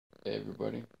Hey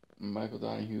everybody, Michael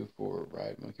Donahue for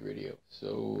Riot Radio.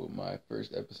 So my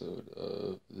first episode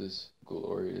of this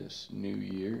glorious new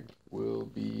year will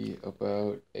be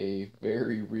about a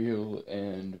very real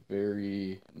and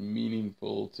very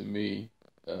meaningful to me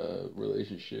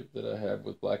relationship that I have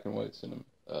with black and white cinema.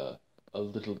 A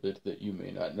little bit that you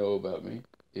may not know about me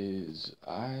is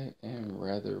I am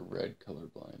rather red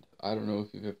colorblind. I don't know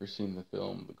if you've ever seen the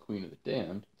film The Queen of the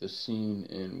Damned, the scene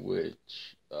in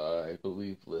which I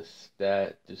believe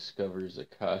Lestat discovers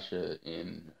Akasha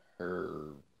in her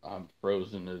I'm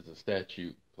frozen as a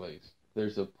statue place.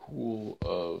 There's a pool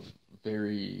of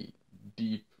very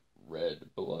deep red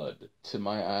blood. To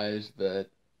my eyes, that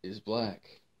is black.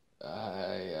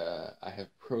 I have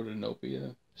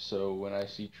protanopia, so when I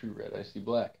see true red, I see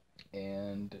black.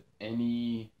 And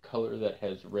any color that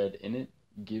has red in it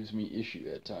gives me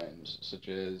issue at times, such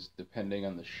as depending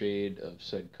on the shade of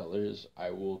said colors, I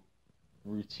will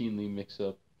routinely mix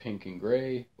up pink and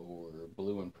gray, or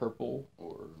blue and purple,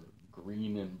 or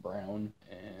green and brown,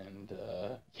 and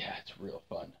yeah, it's real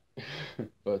fun.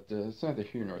 But it's neither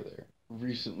here nor there.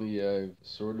 Recently, I've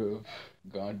sort of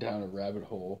gone down a rabbit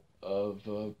hole of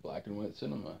black and white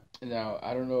cinema. Now,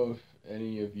 I don't know if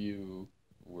any of you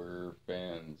were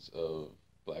fans of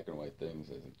black and white things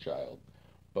as a child,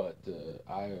 but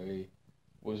I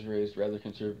was raised rather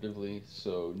conservatively,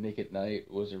 so Nick at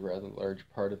Night was a rather large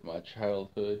part of my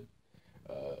childhood.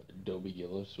 Dobie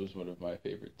Gillis was one of my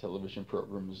favorite television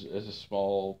programs as a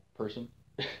small person.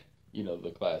 You know,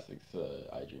 the classics,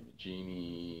 I Dream of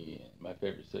Jeannie, and my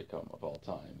favorite sitcom of all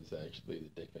time is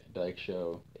actually The Dick Van Dyke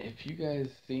Show. If you guys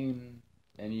seen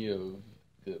any of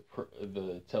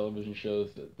the television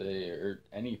shows that they, or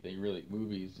anything really,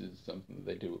 movies is something that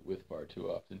they do it with far too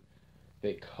often.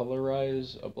 They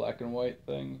colorize a black and white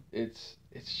thing. It's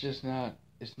just not,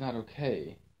 it's not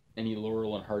okay. Any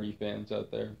Laurel and Hardy fans out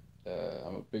there?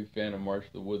 I'm a big fan of March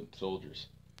of the Wooden Soldiers.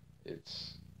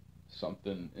 It's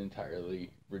something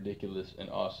entirely ridiculous and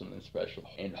awesome and special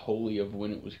and wholly of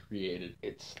when it was created.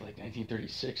 It's like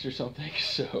 1936 or something,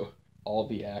 so all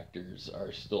the actors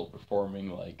are still performing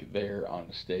like they're on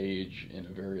a stage in a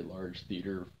very large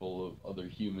theater full of other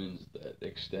humans that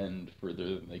extend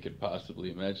further than they could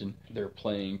possibly imagine. They're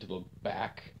playing to the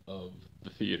back of the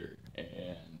theater,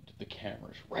 and the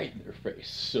camera's right in their face,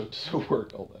 so it doesn't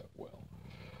work all that well.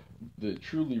 The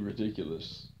truly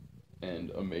ridiculous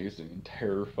and amazing and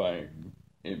terrifying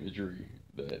imagery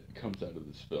that comes out of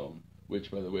this film, which,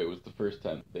 by the way, was the first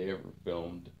time they ever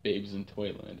filmed Babes in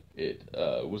Toyland. It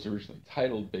was originally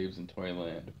titled Babes in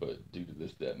Toyland, but due to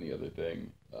this, that, and the other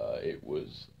thing, it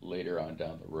was later on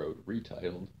down the road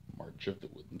retitled March of the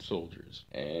Wooden Soldiers.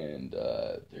 And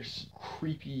there's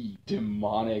creepy,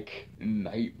 demonic,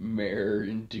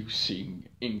 nightmare-inducing,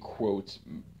 in quotes,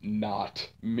 not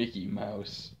Mickey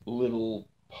Mouse, little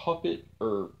puppet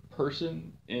or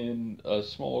person in a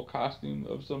small costume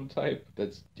of some type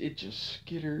that's it just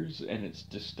skitters and it's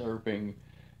disturbing,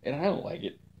 and I don't like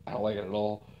it. I don't like it at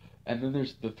all. And then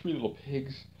there's the three little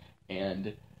pigs,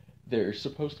 and they're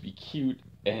supposed to be cute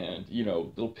and, you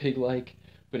know, little pig like,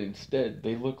 but instead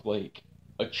they look like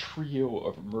a trio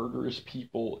of murderous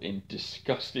people in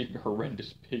disgusting,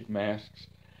 horrendous pig masks.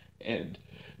 And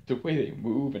the way they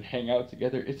move and hang out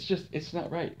together, it's just, it's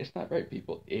not right. It's not right,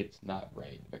 people. It's not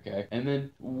right, okay? And then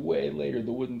way later,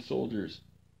 the wooden soldiers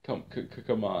come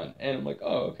on, and I'm like,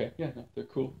 oh, okay, yeah, no, they're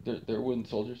cool. They're wooden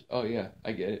soldiers. Oh yeah,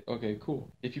 I get it. Okay,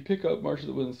 cool. If you pick up March of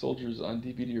the Wooden Soldiers on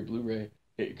DVD or Blu-ray,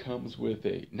 it comes with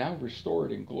a now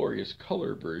restored and glorious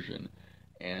color version,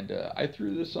 and I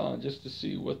threw this on just to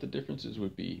see what the differences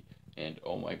would be, and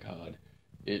oh my god,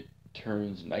 it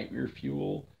turns nightmare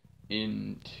fuel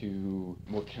into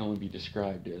what can only be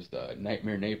described as the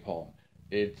nightmare napalm.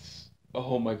 It's,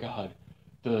 oh my god,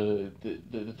 the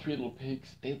three little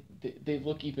pigs, they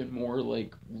look even more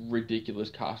like ridiculous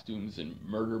costumes and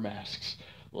murder masks.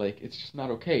 Like, it's just not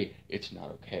okay. It's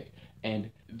not okay.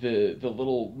 And the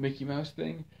little Mickey Mouse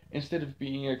thing, instead of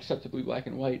being acceptably black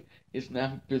and white, is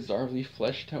now bizarrely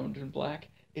flesh toned and black.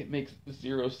 It makes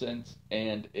zero sense,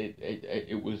 and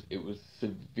it was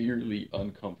severely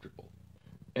uncomfortable.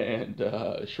 And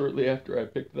shortly after I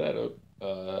picked that up,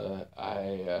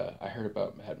 I heard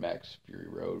about Mad Max Fury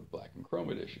Road Black and Chrome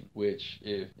Edition, which,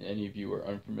 if any of you are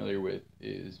unfamiliar with,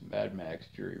 is Mad Max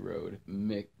Fury Road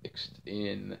mixed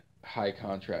in high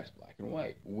contrast black and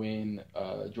white. When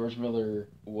George Miller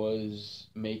was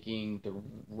making The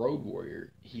Road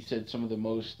Warrior, he said some of the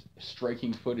most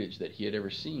striking footage that he had ever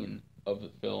seen of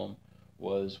the film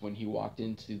was when he walked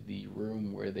into the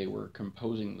room where they were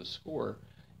composing the score,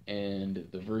 and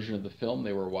the version of the film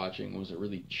they were watching was a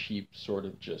really cheap, sort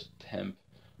of just temp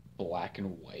black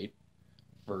and white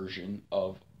version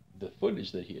of the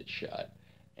footage that he had shot,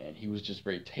 and he was just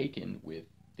very taken with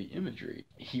the imagery.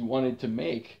 He wanted to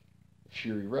make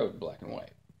Fury Road black and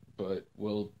white, but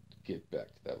we'll get back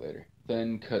to that later.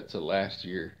 Then cut to last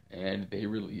year, and they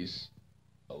release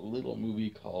a little movie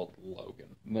called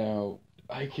Logan. Now,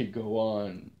 I could go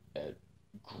on at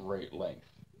great length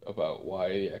about why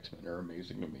the X-Men are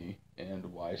amazing to me, and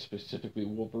why specifically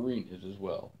Wolverine is as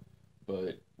well.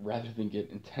 But rather than get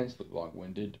intensely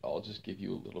long-winded, I'll just give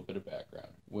you a little bit of background.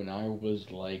 When I was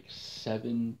like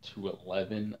 7 to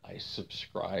 11, I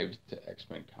subscribed to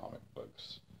X-Men comic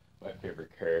books. My favorite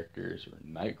characters were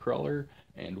Nightcrawler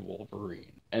and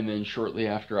Wolverine. And then shortly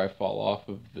after I fall off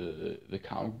of the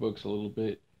comic books a little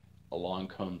bit, along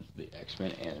comes the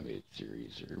X-Men animated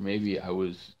series. Or maybe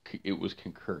it was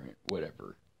concurrent,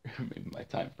 whatever. Maybe my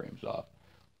time frame's off.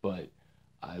 But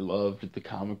I loved the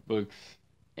comic books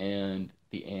and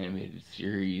the animated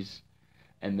series,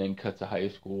 and then cut to high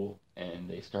school, and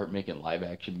they start making live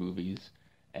action movies,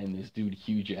 and this dude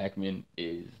Hugh Jackman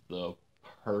is the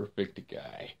perfect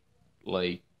guy.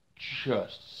 Like,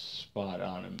 just spot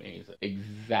on amazing.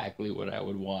 Exactly what I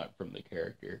would want from the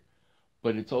character.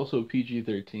 But it's also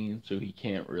PG-13, so he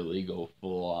can't really go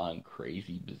full-on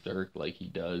crazy berserk like he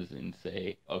does and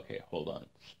say, okay, hold on,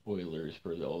 spoilers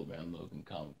for the Old Man Logan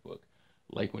comic book.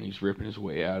 Like when he's ripping his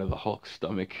way out of the Hulk's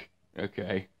stomach,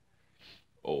 okay?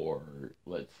 Or,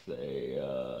 let's say,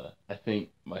 I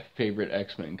think my favorite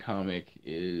X-Men comic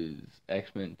is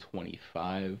X-Men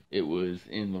 25. It was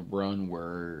in the run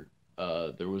where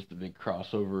there was the big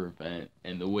crossover event,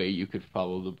 and the way you could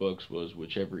follow the books was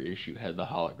whichever issue had the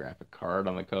holographic card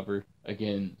on the cover.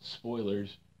 Again,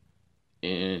 spoilers.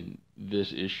 In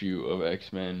this issue of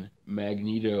X-Men,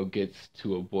 Magneto gets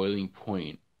to a boiling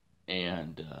point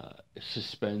and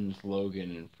suspends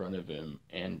Logan in front of him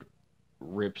and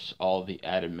rips all the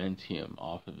adamantium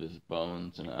off of his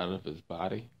bones and out of his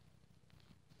body.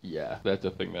 Yeah, that's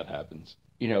a thing that happens.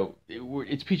 You know,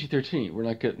 it's PG-13. We're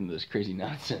not getting this crazy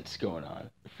nonsense going on.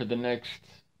 For the next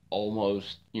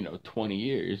almost, 20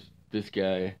 years, this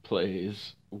guy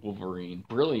plays Wolverine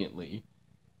brilliantly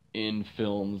in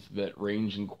films that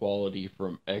range in quality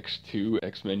from X2,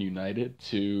 X-Men United,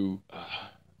 to...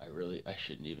 I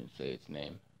shouldn't even say its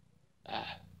name.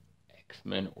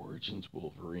 X-Men Origins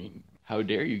Wolverine. How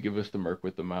dare you give us the Merc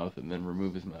with the mouth and then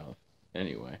remove his mouth?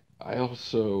 Anyway, I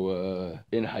also,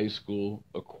 in high school,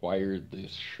 acquired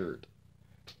this shirt.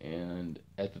 And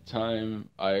at the time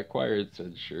I acquired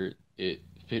said shirt, it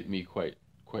fit me quite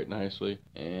nicely.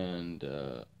 And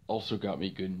also got me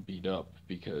good and beat up,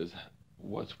 because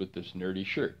what's with this nerdy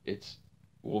shirt? It's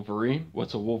Wolverine?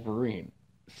 What's a Wolverine?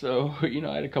 So,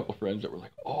 I had a couple friends that were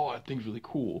like, oh, that thing's really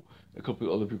cool. A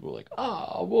couple other people were like,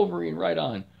 Wolverine, right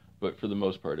on. But for the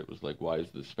most part, it was like, why is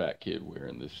this fat kid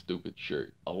wearing this stupid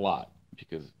shirt? A lot.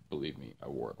 Because, believe me, I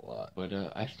wore it a lot. But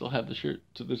I still have the shirt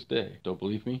to this day. Don't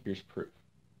believe me? Here's proof.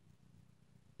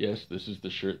 Yes, this is the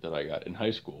shirt that I got in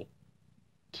high school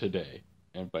today.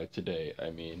 And by today,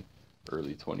 I mean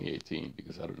early 2018,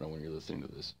 because I don't know when you're listening to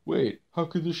this. Wait, how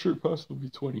could this shirt possibly be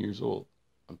 20 years old?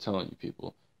 I'm telling you,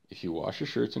 people. If you wash your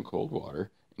shirts in cold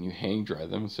water and you hang dry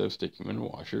them instead of sticking them in a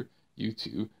washer, you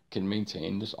too can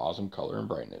maintain this awesome color and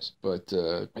brightness. But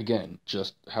again,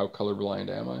 just how colorblind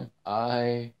am I?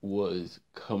 I was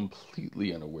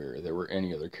completely unaware there were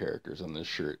any other characters on this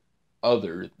shirt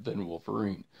other than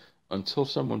Wolverine until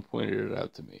someone pointed it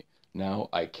out to me. Now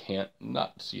I can't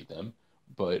not see them,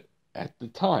 but at the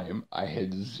time I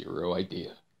had zero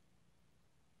idea.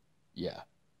 Yeah.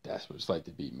 That's what it's like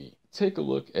to be me. Take a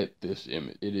look at this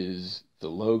image. It is the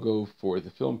logo for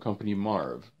the film company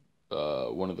Marv,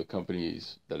 one of the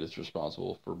companies that is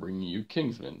responsible for bringing you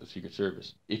Kingsman, the Secret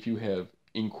Service. If you have,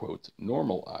 in quotes,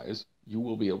 normal eyes, you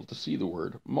will be able to see the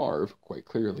word Marv quite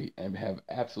clearly and have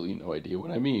absolutely no idea what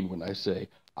I mean when I say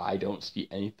I don't see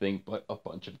anything but a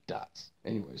bunch of dots.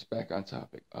 Anyways, back on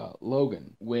topic.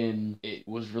 Logan, when it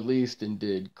was released and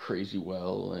did crazy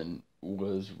well and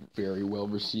was very well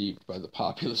received by the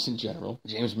populace in general.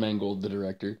 James Mangold, the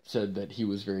director, said that he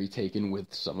was very taken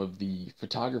with some of the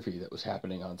photography that was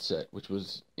happening on set, which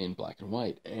was in black and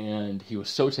white. And he was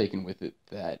so taken with it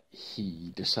that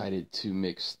he decided to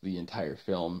mix the entire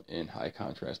film in high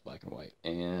contrast black and white.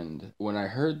 And when I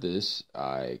heard this,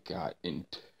 I got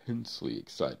intensely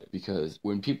excited, because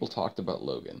when people talked about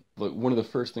Logan, one of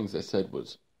the first things I said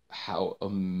was how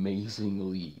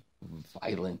amazingly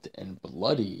violent and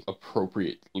bloody,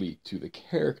 appropriately to the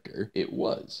character, it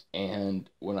was. And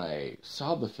when I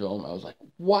saw the film, I was like,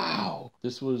 wow,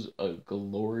 this was a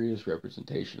glorious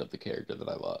representation of the character that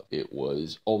I love. It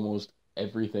was almost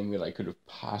everything that I could have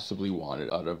possibly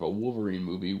wanted out of a Wolverine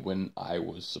movie when I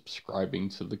was subscribing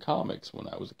to the comics when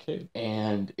I was a kid.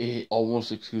 And it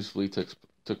almost exclusively took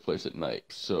place at night.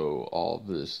 So all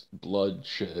this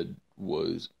bloodshed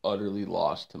was utterly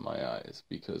lost to my eyes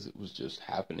because it was just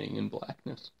happening in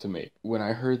blackness to me. When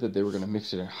I heard that they were going to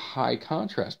mix it in high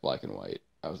contrast black and white,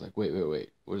 I was like, wait.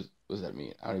 What does that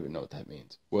mean? I don't even know what that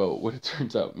means. Well, what it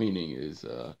turns out meaning is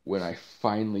when I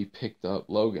finally picked up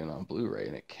Logan on Blu-ray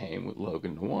and it came with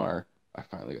Logan Noir, I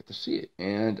finally got to see it.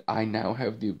 And I now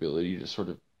have the ability to sort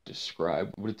of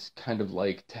describe what it's kind of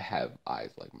like to have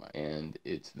eyes like mine. And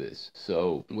it's this.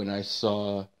 So when I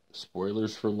saw...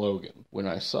 Spoilers for Logan. When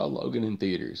I saw Logan in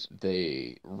theaters,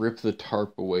 they ripped the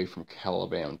tarp away from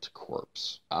Caliban to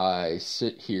corpse. I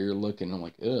sit here looking, I'm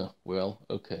like, ugh, well,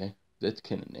 okay. That's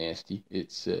kind of nasty.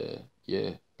 It's,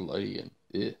 yeah, bloody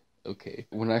and, okay.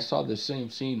 When I saw the same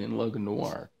scene in Logan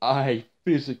Noir, I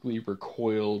physically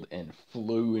recoiled and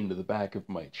flew into the back of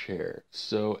my chair.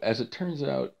 So, as it turns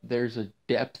out, there's a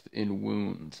depth in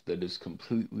wounds that is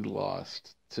completely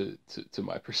lost to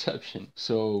my perception.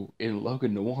 So, in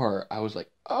Logan Noir, I was like,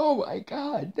 oh my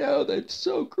god, no, that's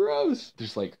so gross.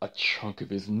 There's like a chunk of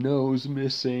his nose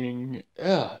missing.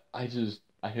 I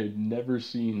had never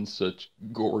seen such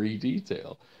gory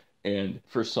detail. And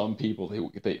for some people,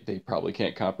 they probably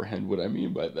can't comprehend what I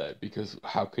mean by that, because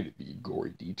how could it be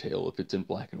gory detail if it's in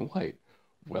black and white?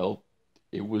 Well,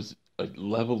 it was a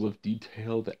level of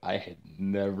detail that I had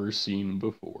never seen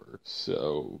before.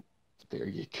 So, there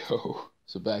you go.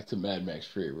 So back to Mad Max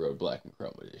Fury Road Black and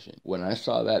Chrome Edition. When I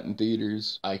saw that in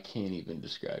theaters, I can't even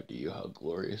describe to you how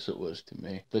glorious it was to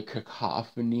me. The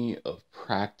cacophony of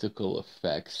practical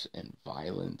effects and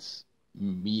violence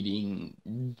meeting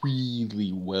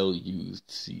really well-used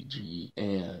CG,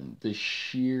 and the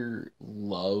sheer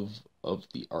love of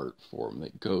the art form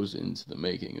that goes into the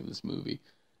making of this movie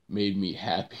made me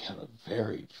happy on a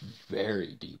very,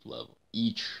 very deep level.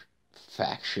 Each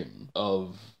faction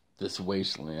of this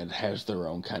wasteland has their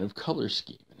own kind of color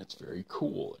scheme, and it's very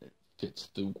cool, and it fits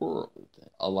the world.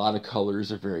 A lot of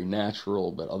colors are very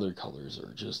natural, but other colors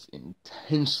are just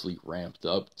intensely ramped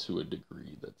up to a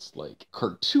degree that's like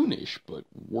cartoonish, but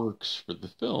works for the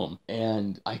film.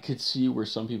 And I could see where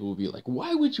some people would be like,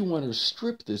 why would you want to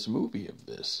strip this movie of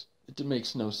this? It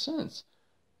makes no sense.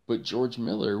 But George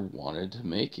Miller wanted to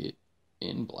make it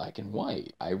in black and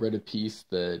white. I read a piece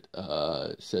that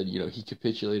said, he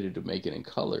capitulated to make it in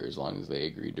color as long as they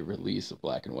agreed to release a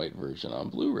black and white version on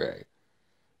Blu-ray.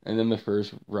 And then the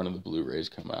first run of the Blu-rays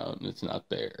come out, and it's not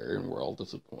there, and we're all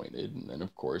disappointed. And then,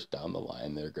 of course, down the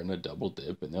line, they're going to double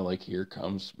dip, and they're like, here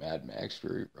comes Mad Max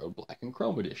Fury Road Black and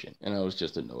Chrome Edition. And I was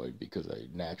just annoyed because I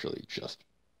naturally just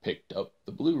picked up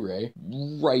the Blu-ray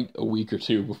right a week or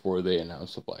two before they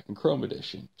announced the Black and Chrome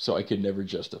Edition. So I could never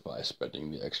justify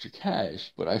spending the extra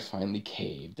cash, but I finally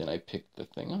caved and I picked the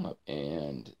thing up.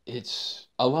 And it's...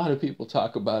 a lot of people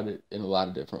talk about it in a lot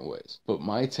of different ways. But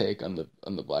my take on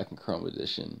the Black and Chrome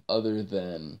Edition, other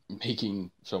than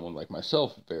making someone like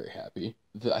myself very happy,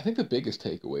 I think the biggest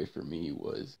takeaway for me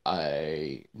was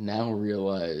I now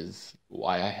realize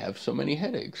why I have so many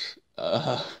headaches.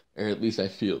 Or at least I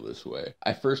feel this way.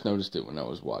 I first noticed it when I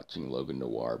was watching Logan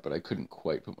Noir, but I couldn't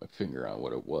quite put my finger on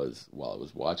what it was while I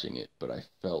was watching it, but I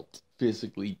felt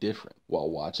physically different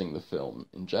while watching the film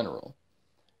in general.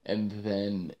 And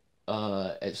then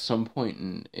at some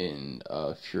point in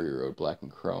Fury Road Black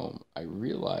and Chrome, I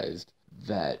realized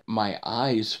that my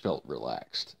eyes felt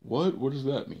relaxed. What does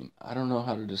that mean? I don't know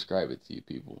how to describe it to you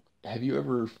people. Have you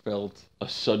ever felt a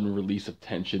sudden release of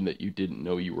tension that you didn't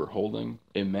know you were holding?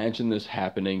 Imagine this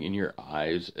happening in your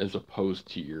eyes as opposed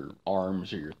to your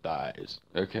arms or your thighs,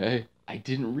 okay? I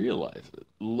didn't realize it.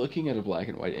 Looking at a black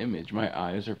and white image, my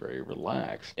eyes are very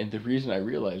relaxed. And the reason I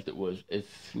realized it was as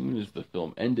soon as the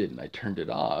film ended and I turned it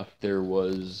off, there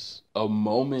was a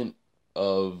moment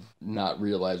of not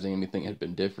realizing anything had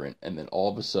been different, and then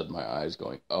all of a sudden my eyes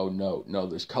going, oh no,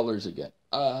 there's colors again.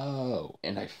 Oh,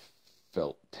 and I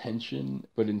felt tension.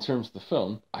 But in terms of the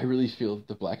film, I really feel that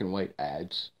the black and white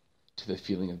adds to the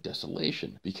feeling of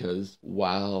desolation, because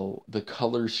while the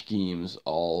color schemes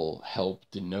all help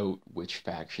denote which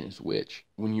faction is which,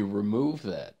 when you remove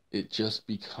that, it just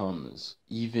becomes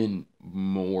even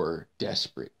more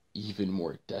desperate, even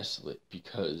more desolate,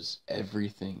 because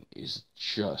everything is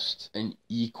just an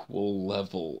equal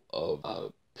level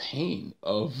of pain,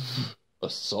 of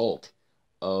assault,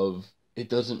 of it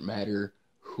doesn't matter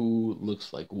who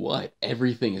looks like what.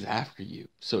 Everything is after you.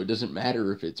 So it doesn't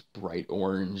matter if it's bright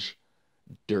orange,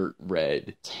 dirt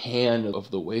red tan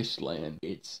of the wasteland.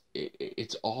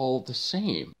 It's all the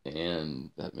same,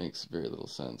 and that makes very little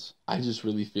sense. I just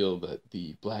really feel that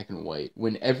the black and white,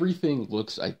 when everything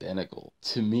looks identical,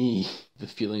 to me, the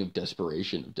feeling of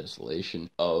desperation, of desolation,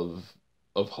 of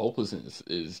hopelessness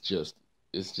is just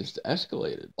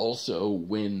escalated. Also,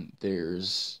 when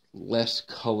there's less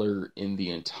color in the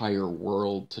entire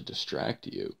world to distract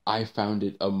you, I found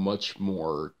it a much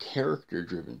more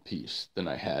character-driven piece than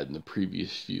I had in the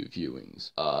previous few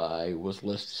viewings. I was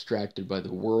less distracted by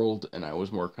the world, and I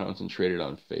was more concentrated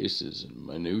on faces and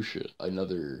minutiae.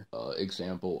 Another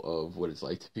example of what it's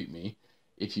like to be me.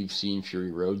 If you've seen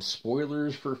Fury Road,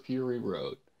 spoilers for Fury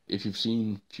Road. If you've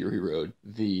seen Fury Road,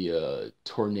 the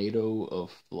tornado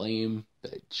of flame,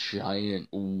 that giant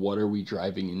what are we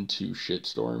driving into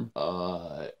shitstorm,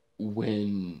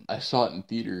 when I saw it in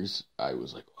theaters, I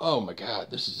was like, oh my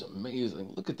god, this is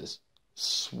amazing. Look at this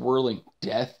swirling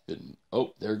death, and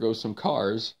oh, there go some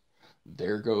cars.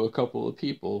 There go a couple of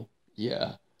people.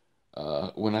 Yeah.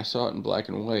 When I saw it in black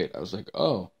and white, I was like,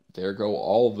 oh, there go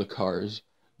all the cars.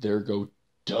 There go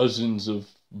dozens of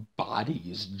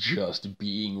bodies just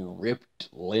being ripped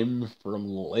limb from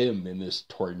limb in this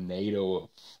tornado of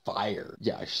fire.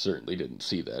 Yeah, I certainly didn't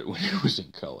see that when it was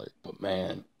in color. But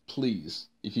man, please,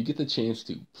 if you get the chance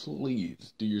to,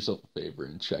 please do yourself a favor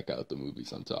and check out the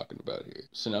movies I'm talking about here.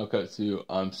 So now cut to,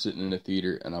 I'm sitting in a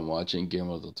theater and I'm watching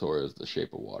Guillermo del Toro's The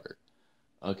Shape of Water.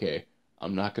 Okay,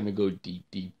 I'm not going to go deep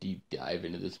dive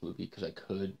into this movie because I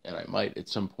could, and I might at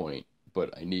some point,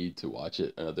 but I need to watch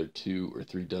it another 2 or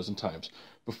 3 dozen times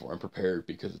before I'm prepared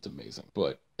because it's amazing.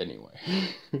 But anyway,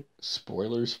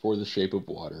 spoilers for The Shape of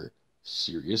Water.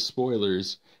 Serious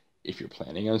spoilers. If you're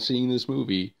planning on seeing this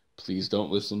movie, please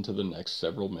don't listen to the next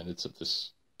several minutes of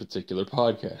this particular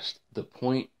podcast. The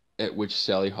point at which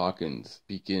Sally Hawkins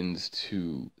begins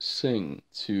to sing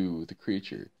to the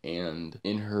creature, and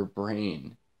in her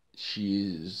brain, she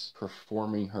is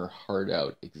performing her heart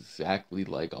out exactly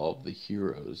like all of the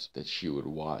heroes that she would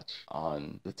watch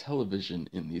on the television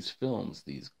in these films,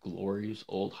 these glorious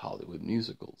old Hollywood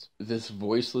musicals. This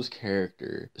voiceless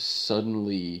character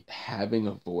suddenly having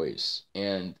a voice,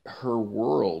 and her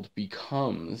world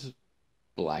becomes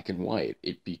black and white.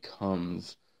 It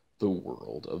becomes the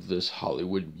world of this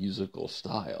Hollywood musical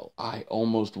style. I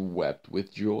almost wept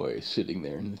with joy sitting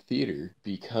there in the theater,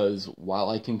 because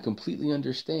while I can completely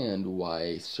understand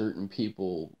why certain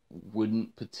people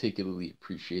wouldn't particularly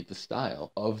appreciate the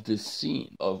style of this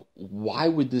scene, of why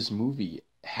would this movie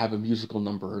have a musical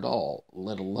number at all,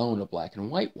 let alone a black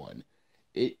and white one,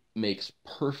 it makes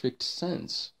perfect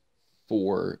sense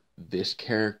for this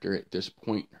character at this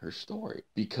point in her story,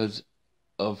 because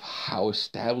of how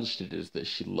established it is that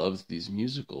she loves these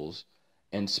musicals,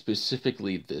 and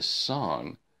specifically this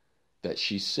song that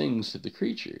she sings to the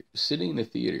creature. Sitting in the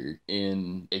theater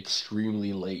in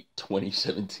extremely late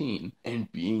 2017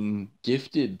 and being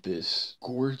gifted this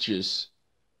gorgeous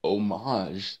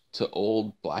homage to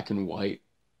old black and white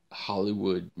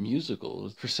Hollywood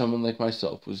musicals for someone like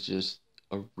myself was just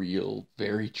a real,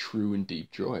 very true and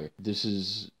deep joy. This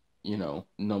is,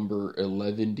 number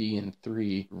 11D and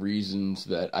 3 reasons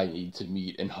that I need to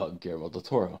meet and hug Guillermo del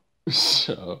Toro.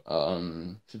 So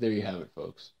there you have it,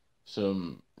 folks.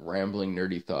 Some rambling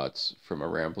nerdy thoughts from a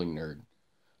rambling nerd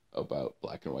about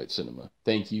black and white cinema.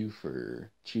 Thank you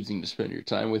for choosing to spend your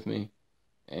time with me,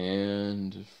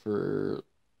 and for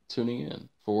tuning in.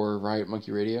 For Riot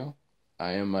Monkey Radio,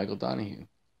 I am Michael Donahue.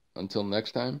 Until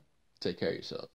next time, take care of yourself.